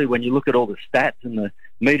comfortably when you look at all the stats and the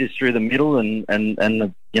meters through the middle and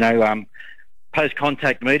the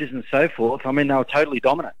post-contact meters and so forth. I mean, they were totally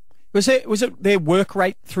dominant. Was it their work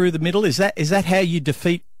rate through the middle? Is that how you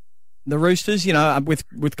defeat the Roosters?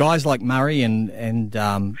 With guys like Murray and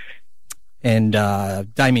Damien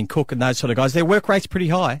Cook and those sort of guys, their work rate's pretty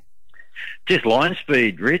high. Just line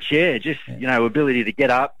speed, Rich. Yeah, just ability to get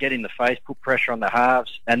up, get in the face, put pressure on the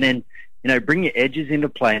halves, and then bring your edges into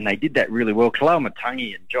play, and they did that really well. Kaloa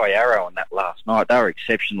Matangi and Jai Arrow on that last night, they were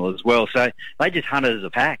exceptional as well. So they just hunted as a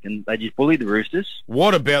pack, and they just bullied the Roosters.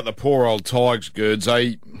 What about the poor old Tigers, Goods?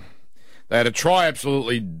 They had a try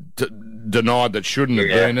absolutely denied that shouldn't have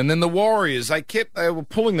been, and then the Warriors, they were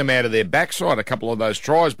pulling them out of their backside, a couple of those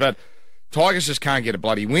tries, but Tigers just can't get a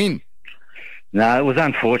bloody win. No, it was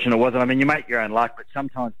unfortunate, wasn't it? I mean, you make your own luck, but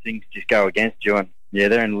sometimes things just go against you, and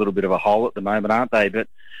they're in a little bit of a hole at the moment, aren't they? But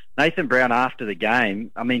Nathan Brown, after the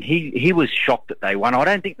game, I mean, he was shocked that they won. I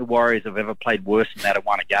don't think the Warriors have ever played worse than that and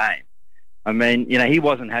won a game. I mean, he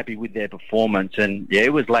wasn't happy with their performance, and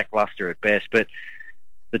it was lackluster at best. But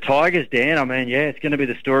the Tigers, Dan, I mean, it's going to be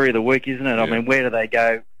the story of the week, isn't it? Yeah. I mean, where do they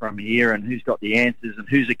go from here, and who's got the answers, and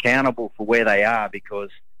who's accountable for where they are? Because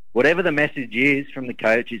whatever the message is from the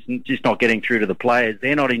coach, it's just not getting through to the players.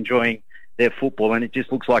 They're not enjoying their football, and it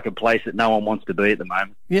just looks like a place that no one wants to be at the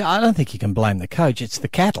moment. Yeah, I don't think you can blame the coach. It's the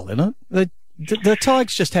cattle, isn't it? The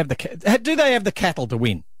Tigers just have do they have the cattle to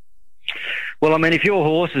win? Well, I mean, if your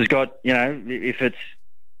horse has got, if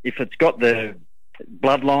it's got the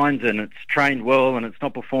bloodlines and it's trained well and it's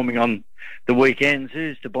not performing on the weekends,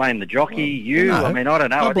 who's to blame? The jockey? You? No, I mean, I don't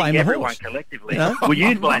know. I think everyone collectively. Well,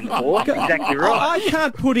 you'd blame the horse. Exactly right. I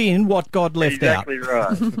can't put in what God left out. Exactly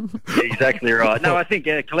right. Exactly right. No, I think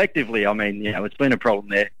collectively, I mean, it's been a problem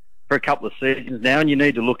there for a couple of seasons now, and you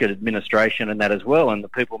need to look at administration and that as well, and the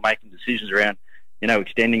people making decisions around,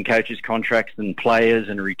 extending coaches' contracts and players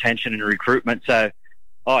and retention and recruitment. So,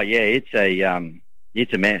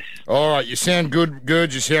 it's a mess. All right, you sound good.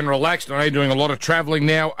 You sound relaxed. I know you're doing a lot of travelling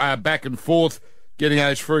now, back and forth, getting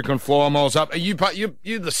those frequent flyer miles up. Are you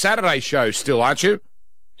the Saturday show still, aren't you?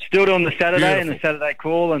 Still doing the Saturday and the Saturday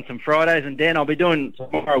call and some Fridays. And Dan, I'll be doing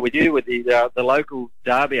tomorrow with you with the local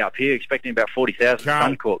derby up here, expecting about 40,000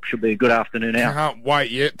 Suncorp. Should be a good afternoon out. Can't wait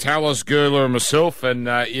yet. Talis, Gurler and myself, and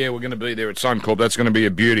we're going to be there at Suncorp. That's going to be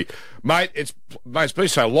a beauty. Mate, it's been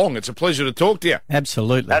so long. It's a pleasure to talk to you.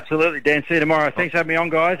 Absolutely. Absolutely, Dan. See you tomorrow. Thanks for having me on,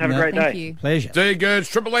 guys. Have a great day. You. Pleasure. See you,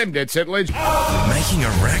 Gerds. Triple M, Dead Set Legends. Making a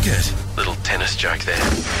racket. Little tennis joke there.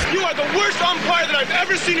 You are the worst umpire that I've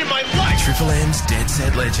ever seen in my life. Triple M's Dead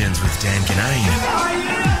Set Legends with Dan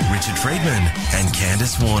Kinane, Richard Friedman and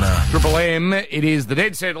Candace Warner. Triple M, it is the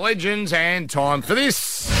Dead Set Legends, and time for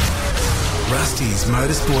this. Rusty's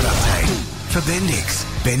Motorsport Update. For Bendix.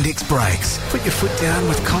 Bendix Brakes. Put your foot down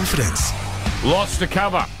with confidence. Lots to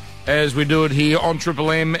cover as we do it here on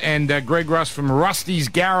Triple M, and Greg Rust from Rusty's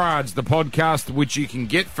Garage, the podcast which you can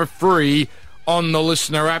get for free on the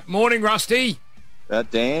Listener app. Morning, Rusty.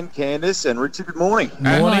 Dan, Candace and Richard, good morning.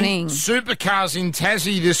 Morning. Supercars in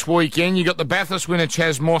Tassie this weekend. You got the Bathurst winner,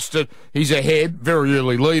 Chaz Mostert. He's ahead. Very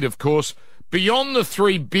early lead, of course. Beyond the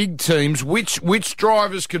three big teams, which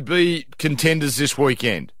drivers could be contenders this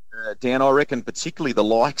weekend? Dan, I reckon particularly the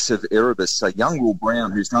likes of Erebus, young Will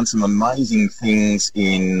Brown, who's done some amazing things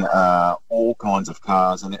in all kinds of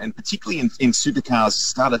cars, and particularly in supercars,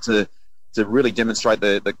 started to really demonstrate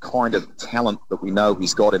the kind of talent that we know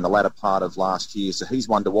he's got in the latter part of last year. So he's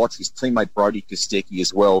one to watch. His teammate Brody Kostecki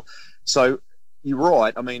as well. So you're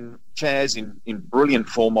right. I mean, Chaz in brilliant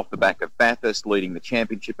form off the back of Bathurst, leading the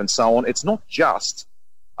championship and so on. It's not just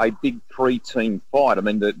a big three-team fight. I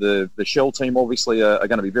mean, the Shell team obviously are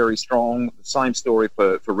going to be very strong. The same story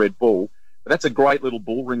for Red Bull. But that's a great little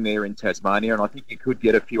bull ring there in Tasmania, and I think you could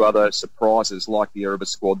get a few other surprises like the Erebus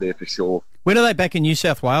squad there for sure. When are they back in New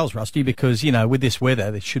South Wales, Rusty? Because, with this weather,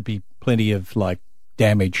 there should be plenty of,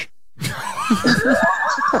 damage.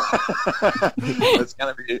 It's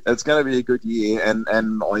going to be a good year, and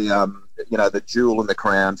I, the jewel in the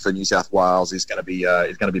crown for New South Wales is going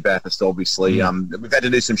to be Bathurst, obviously. We've had to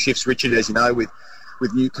do some shifts, Richard, as you know, with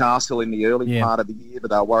Newcastle in the early part of the year, but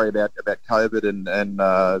they'll worry about COVID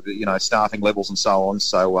and staffing levels and so on.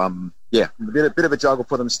 So, a bit of a juggle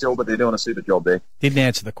for them still, but they're doing a super job there. Didn't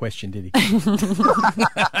answer the question, did he?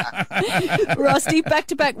 Rusty,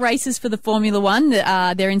 back-to-back races for the Formula One.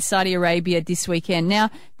 They're in Saudi Arabia this weekend. Now,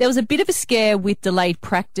 there was a bit of a scare with delayed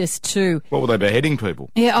practice too. What were they beheading people?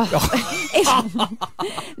 Yeah.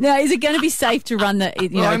 Now, is it going to be safe to run to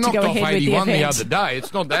go ahead with the event? The other day.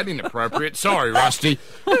 It's not that inappropriate. Sorry, Rusty.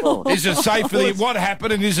 Is it safe for what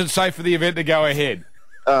happened, and is it safe for the event to go ahead?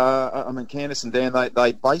 Candace and Dan,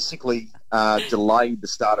 they basically delayed the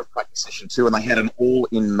start of practice session 2, and they had an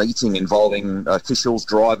all-in meeting involving officials,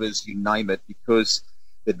 drivers, you name it, because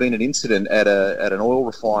there'd been an incident at an oil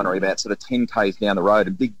refinery about sort of 10 k's down the road,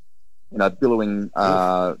 and big, billowing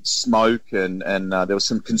smoke, and there was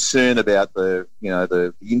some concern about the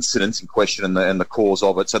incidents in question and the cause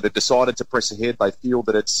of it. So they've decided to press ahead. They feel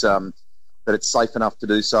that it's safe enough to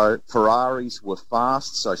do so. Ferraris were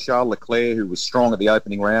fast, so Charles Leclerc, who was strong at the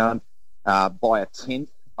opening round, by a 10th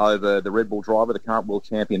over the Red Bull driver, the current world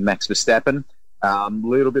champion Max Verstappen.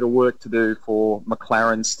 Little bit of work to do for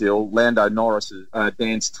McLaren still. Lando Norris,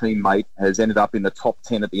 Dan's teammate, has ended up in the top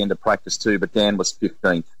 10 at the end of practice too, but Dan was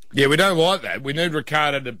 15th. Yeah, we don't like that. We need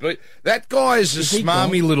Ricciardo to beat. That guy is a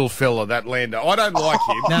smarmy little fella, that Lando. I don't like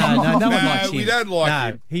him. No one likes him. We don't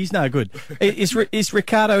like him. He's no good. Is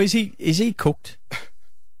Ricciardo? Is he cooked?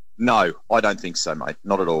 No, I don't think so, mate.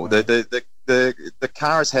 Not at all. The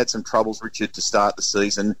car has had some troubles, Richard, to start the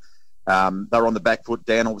season. They were on the back foot.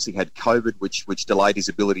 Dan obviously had COVID, which delayed his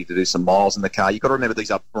ability to do some miles in the car. You've got to remember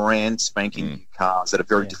these are brand spanking new cars that are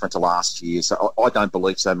very different to last year. So I don't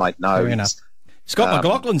believe so, mate. No. Fair enough. Scott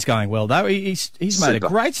McLaughlin's going well, though. He's made a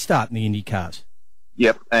great start in the Indy cars.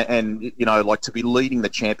 Yep, and you know, like to be leading the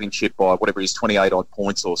championship by whatever it is, 28 odd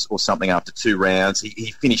points or something after 2 rounds.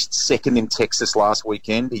 He finished second in Texas last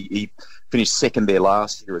weekend. He finished second there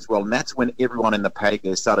last year as well, and that's when everyone in the paddock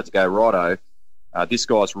there started to go, righto, this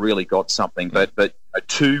guy's really got something. But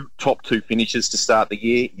top two finishes to start the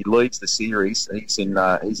year. He leads the series. He's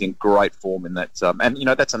in great form in that. And you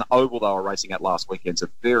know, that's an oval they were racing at last weekend. So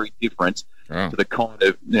very different to the kind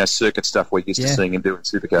of circuit stuff we're used to seeing him do in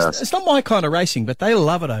supercars. It's not my kind of racing, but they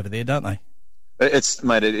love it over there, don't they? It's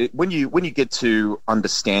mate. When you get to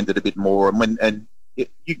understand it a bit more, and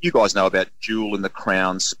you guys know about Jewel and the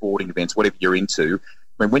Crown sporting events, whatever you're into.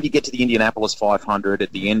 I mean, when you get to the Indianapolis 500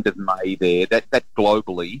 at the end of May, that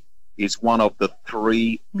globally is one of the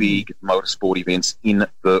 3 big motorsport events in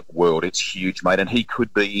the world. It's huge, mate, and he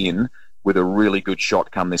could be in with a really good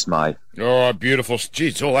shot come this May. Oh, beautiful. Gee,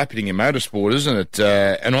 it's all happening in motorsport, isn't it?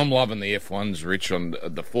 And I'm loving the F1s, Rich, on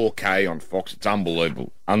the 4K on Fox. It's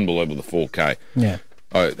unbelievable. Unbelievable, the 4K. Yeah.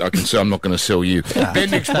 I can say I'm not going to sell you.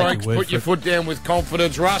 Bendix Brakes, put your foot down with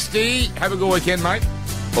confidence. Rusty, have a good weekend, mate.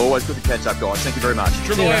 Always good to catch up, guys. Thank you very much.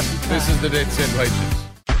 Triple M, this is the Dead Set Legends.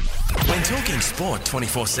 When talking sport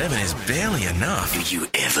 24/7 is barely enough, do you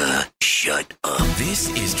ever shut up? This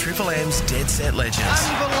is Triple M's Dead Set Legends.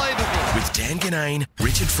 Unbelievable. With Dan Ganane,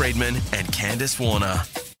 Richard Friedman and Candice Warner.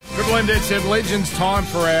 Triple M Dead Set Legends, time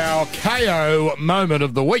for our KO moment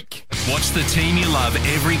of the week. Watch the team you love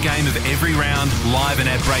every game of every round, live and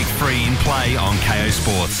ad break free in play on KO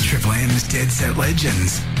Sports. Triple M's Dead Set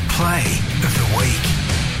Legends, play of the week.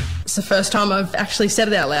 It's the first time I've actually said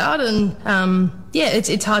it out loud, and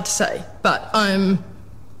it's hard to say, but I'm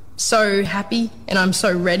so happy and I'm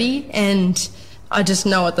so ready, and I just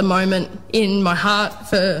know at the moment in my heart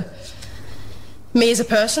for me as a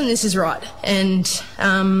person, this is right. And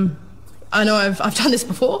I know I've done this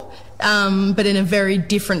before, but in a very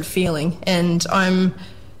different feeling, and I'm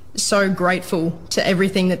so grateful to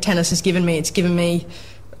everything that tennis has given me. It's given me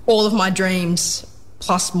all of my dreams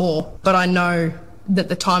plus more, but I know that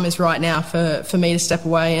the time is right now for me to step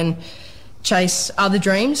away and chase other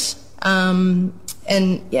dreams, and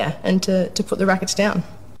to put the rackets down.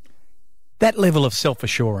 That level of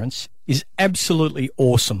self-assurance is absolutely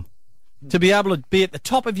awesome. To be able to be at the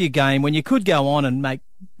top of your game when you could go on and make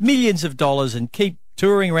millions of dollars and keep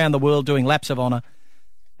touring around the world doing laps of honour,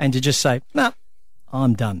 and to just say, no,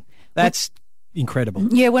 I'm done. That's incredible.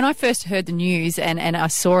 Yeah, when I first heard the news and I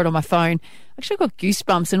saw it on my phone, I actually got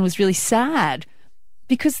goosebumps and was really sad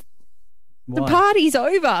because the party's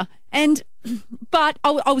over. But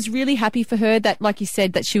I was really happy for her that, like you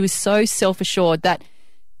said, that she was so self-assured that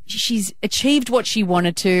she's achieved what she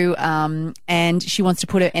wanted to, and she wants to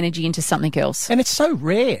put her energy into something else. And it's so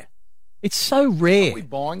rare. It's so rare. Are we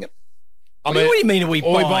buying it? What do you mean, are we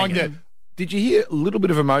buying it? Did you hear a little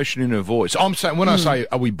bit of emotion in her voice? I'm saying, when I say,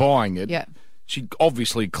 are we buying it? Yeah. She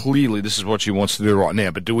obviously, clearly, this is what she wants to do right now.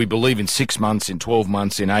 But do we believe in 6 months, in 12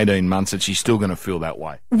 months, in 18 months that she's still going to feel that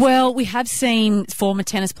way? Well, we have seen former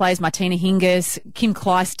tennis players, Martina Hingis, Kim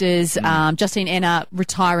Clijsters, Justine Henin,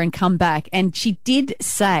 retire and come back. And she did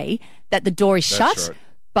say that the door is shut, right,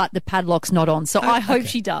 but the padlock's not on. So I hope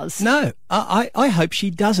she does. No, I hope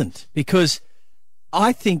she doesn't, because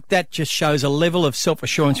I think that just shows a level of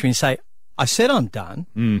self-assurance when you say, I said I'm done,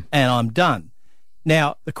 and I'm done.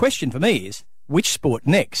 Now, the question for me is, which sport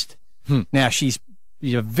next? Now, she's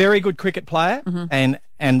a very good cricket player,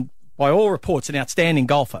 and by all reports, an outstanding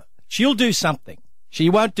golfer. She'll do something. She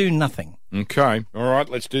won't do nothing. Okay. All right,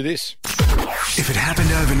 let's do this. If it happened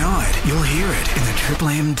overnight, you'll hear it in the Triple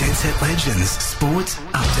M Dead Set Legends Sports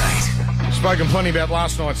Update. Spoken plenty about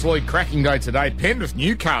last night's league. Cracking day today. Penrith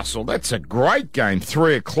Newcastle. That's a great game.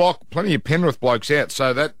 3 o'clock. Plenty of Penrith blokes out,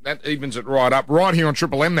 so that evens it right up. Right here on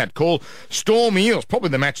Triple M, that call. Storm Eels, probably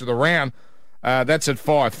the match of the round. That's at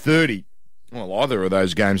 5:30. Well, either of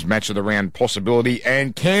those games, match of the round possibility.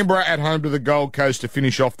 And Canberra at home to the Gold Coast to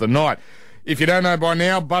finish off the night. If you don't know by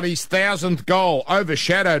now, Buddy's 1,000th goal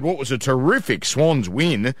overshadowed what was a terrific Swans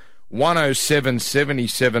win,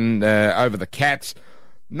 107-77 over the Cats.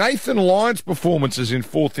 Nathan Lyon's performances in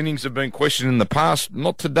fourth innings have been questioned in the past.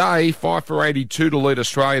 Not today. 5 for 82 to lead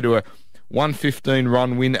Australia to a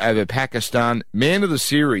 115-run win over Pakistan. Man of the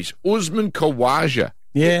series, Usman Khawaja.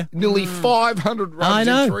 Yeah. Nearly 500 runs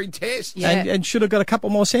in 3 tests. Yeah. And should have got a couple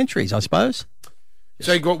more centuries, I suppose.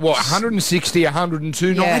 So he got, 160,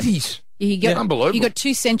 102 90s. He got, Unbelievable. He got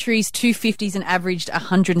 2 centuries, 2 50s, and averaged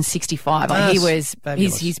 165.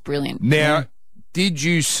 He's brilliant. Now, did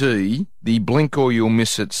you see the blink or you'll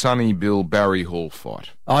miss it Sonny Bill Barry Hall fight?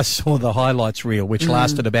 I saw the highlights reel, which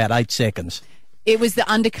lasted about 8 seconds. It was the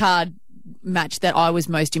undercard match that I was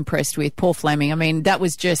most impressed with, Paul Fleming. I mean, that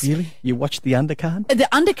was just... Really? You watched the undercard? The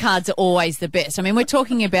undercards are always the best. I mean, we're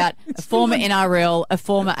talking about a former NRL, a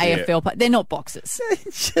former AFL player. They're not boxers.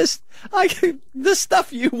 It's just... the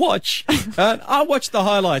stuff you watch. I watched the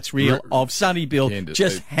highlights reel of Sonny Bill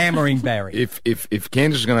just hammering Barry. If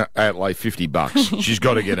Candace is going to outlay $50, she's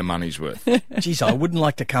got to get her money's worth. Jeez, I wouldn't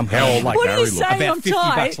like to come home like Barry look. About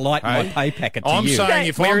 $50 light in my pay packet to I'm you. saying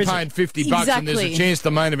if I'm paying $50 and there's a chance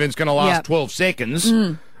the main event's going to last 12 seconds,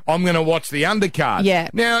 I'm going to watch the undercard. Yeah.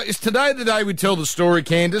 Now, is today the day we tell the story,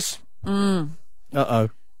 Candace? Uh-oh.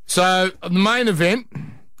 So, the main event...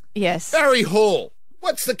 Yes. Barry Hall.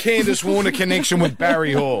 What's the Candace Warner connection with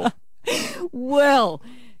Barry Hall? Well,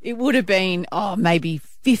 it would have been, maybe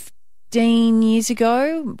 15 years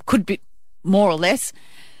ago. Could be more or less.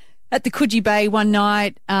 At the Coogee Bay one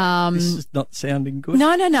night. This is not sounding good.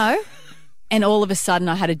 No. And all of a sudden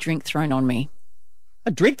I had a drink thrown on me. A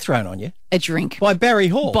drink thrown on you? A drink. By Barry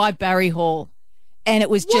Hall? By Barry Hall. And it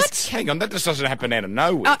was just... Hang on, that just doesn't happen out of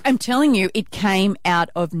nowhere. I'm telling you, it came out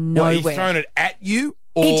of nowhere. Well, he's thrown it at you?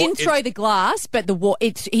 He didn't throw the glass, but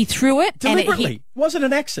he threw it. Deliberately? And was it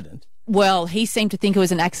an accident? Well, he seemed to think it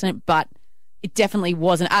was an accident, but it definitely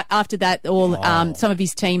wasn't. After that, some of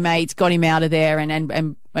his teammates got him out of there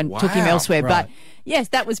and took him elsewhere. Right. But, yes,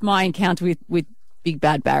 that was my encounter with Big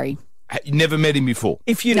Bad Barry. You never met him before?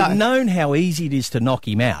 If you'd have known how easy it is to knock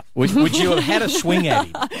him out, would you have had a swing at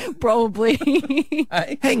him? Probably.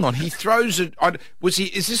 Hang on, he throws it.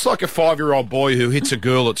 Is this like a 5-year-old boy who hits a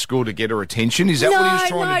girl at school to get her attention? Is that what he was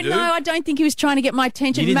trying to do? No, I don't think he was trying to get my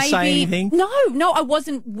attention. You didn't say anything? No, I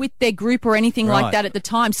wasn't with their group or anything like that at the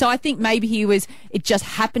time. So I think maybe it just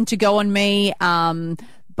happened to go on me,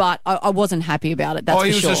 but I wasn't happy about it, that's for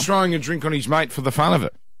sure. He was just throwing a drink on his mate for the fun of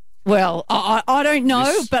it. Well, I don't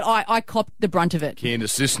know, but I copped the brunt of it.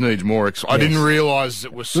 Candace, this needs more... I didn't realise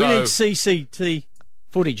it was so... We need CCT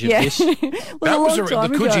footage of this. Well, that was a long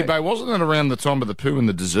time the Coogee ago. Bay, wasn't it around the time of the poo and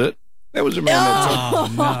the dessert? That was around that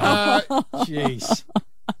time. Oh, no. Jeez.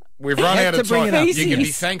 We've run out of bring time. it up. You can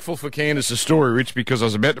be thankful for Candace's story, Rich, because I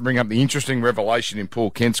was about to bring up the interesting revelation in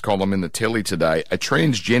Paul Kent's column in the Telly today. A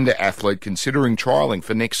transgender athlete considering trialling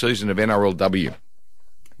for next season of NRLW.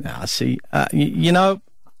 Now, see, you know...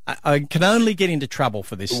 I can only get into trouble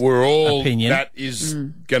for this opinion. That is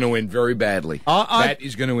going to end very badly. That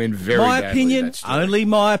is going to end very badly. My opinion, only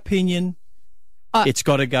my opinion, it's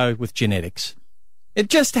got to go with genetics. It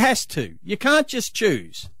just has to. You can't just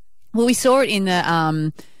choose. Well, we saw it in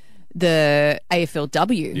the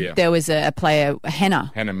AFLW. Yeah. There was a player,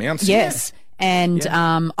 Hannah. Hannah Mounts. Yes. And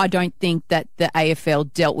I don't think that the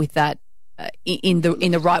AFL dealt with that in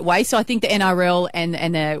the right way. So I think the NRL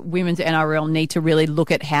and the women's NRL need to really look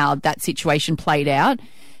at how that situation played out.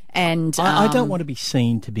 And I don't want to be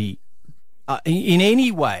seen to be in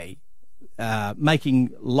any way making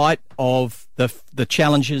light of the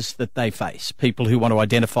challenges that they face. People who want to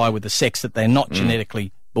identify with the sex that they're not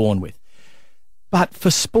genetically born with. But for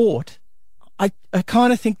sport, I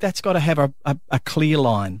kind of think that's got to have a clear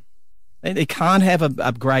line. It can't have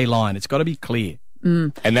a grey line. It's got to be clear.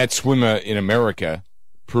 And that swimmer in America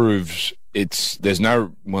proves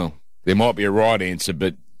there might be a right answer,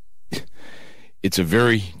 but it's a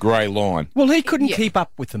very grey line. Well, he couldn't keep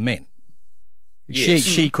up with the men. Yes.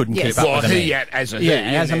 She couldn't keep up with the men.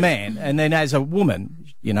 As a man, and then as a woman,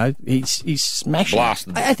 you know, he's smashing.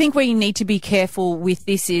 Blasted. I think where you need to be careful with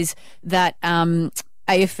this is that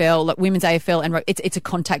AFL, like women's AFL, and it's a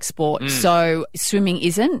contact sport, so swimming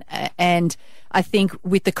isn't. And I think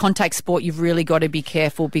with the contact sport, you've really got to be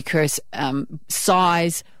careful because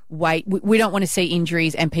size, weight, we don't want to see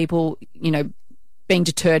injuries and people, you know, being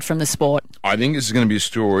deterred from the sport. I think this is going to be a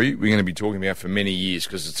story we're going to be talking about for many years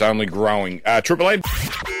because it's only growing. Triple M.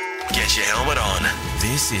 Get your helmet on.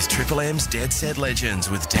 This is Triple M's Dead Set Legends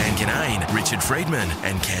with Dan Kinane, Richard Friedman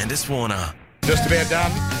and Candace Warner. Just about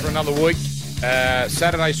done for another week.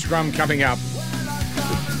 Saturday scrum coming up.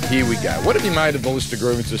 here we go. What have you made of the list of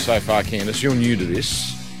grievances so far, Candice? You're new to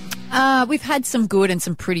this. We've had some good and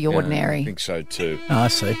some pretty ordinary. I think so too. Oh, I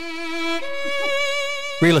see.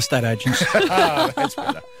 Real estate agents. Oh, that's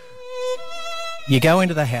better. You go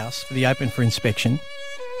into the house for the open for inspection.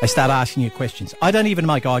 They start asking you questions. I don't even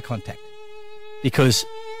make eye contact because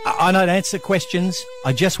I don't answer questions.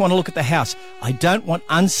 I just want to look at the house. I don't want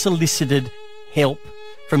unsolicited help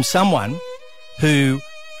from someone who,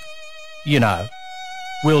 you know,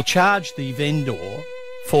 will charge the vendor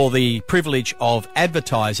for the privilege of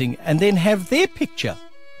advertising and then have their picture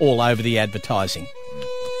all over the advertising.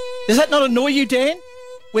 Does that not annoy you, Dan?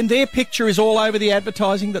 When their picture is all over the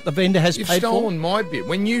advertising that the vendor has You've paid for? You've stolen my bit.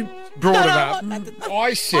 When you brought it up,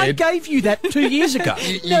 I said... I gave you that 2 years ago.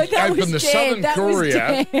 You open the Southern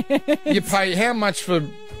Courier, you pay how much for,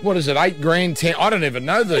 what is it, $8,000, 10? I don't even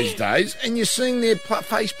know these days, and you're seeing their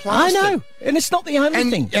face plastered. I know, and it's not the only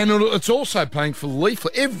thing. And it's also paying for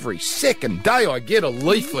leaflet. Every second day I get a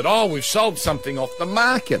leaflet. Oh, we've sold something off the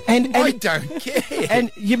market. And I don't care. And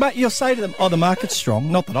you'll say to them, oh, the market's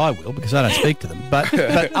strong. Not that I will, because I don't speak to them. But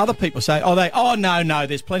other people say, no,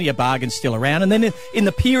 there's plenty of bargains still around. And then in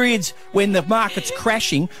the periods when the market's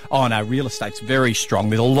crashing, oh, no, real estate's very strong.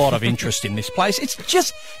 There's a lot of interest in this place.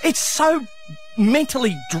 It's so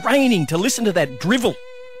mentally draining to listen to that drivel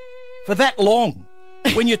for that long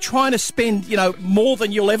when you're trying to spend, more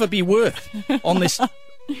than you'll ever be worth on this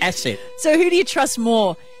asset. So who do you trust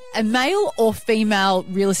more, a male or female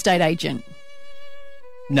real estate agent?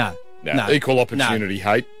 No. Equal opportunity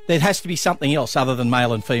hate. There has to be something else other than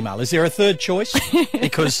male and female. Is there a third choice?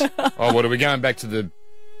 Because... Oh, what are we going back to the...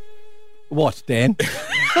 What, Dan?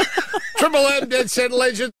 Triple M Dead Set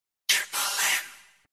Legend.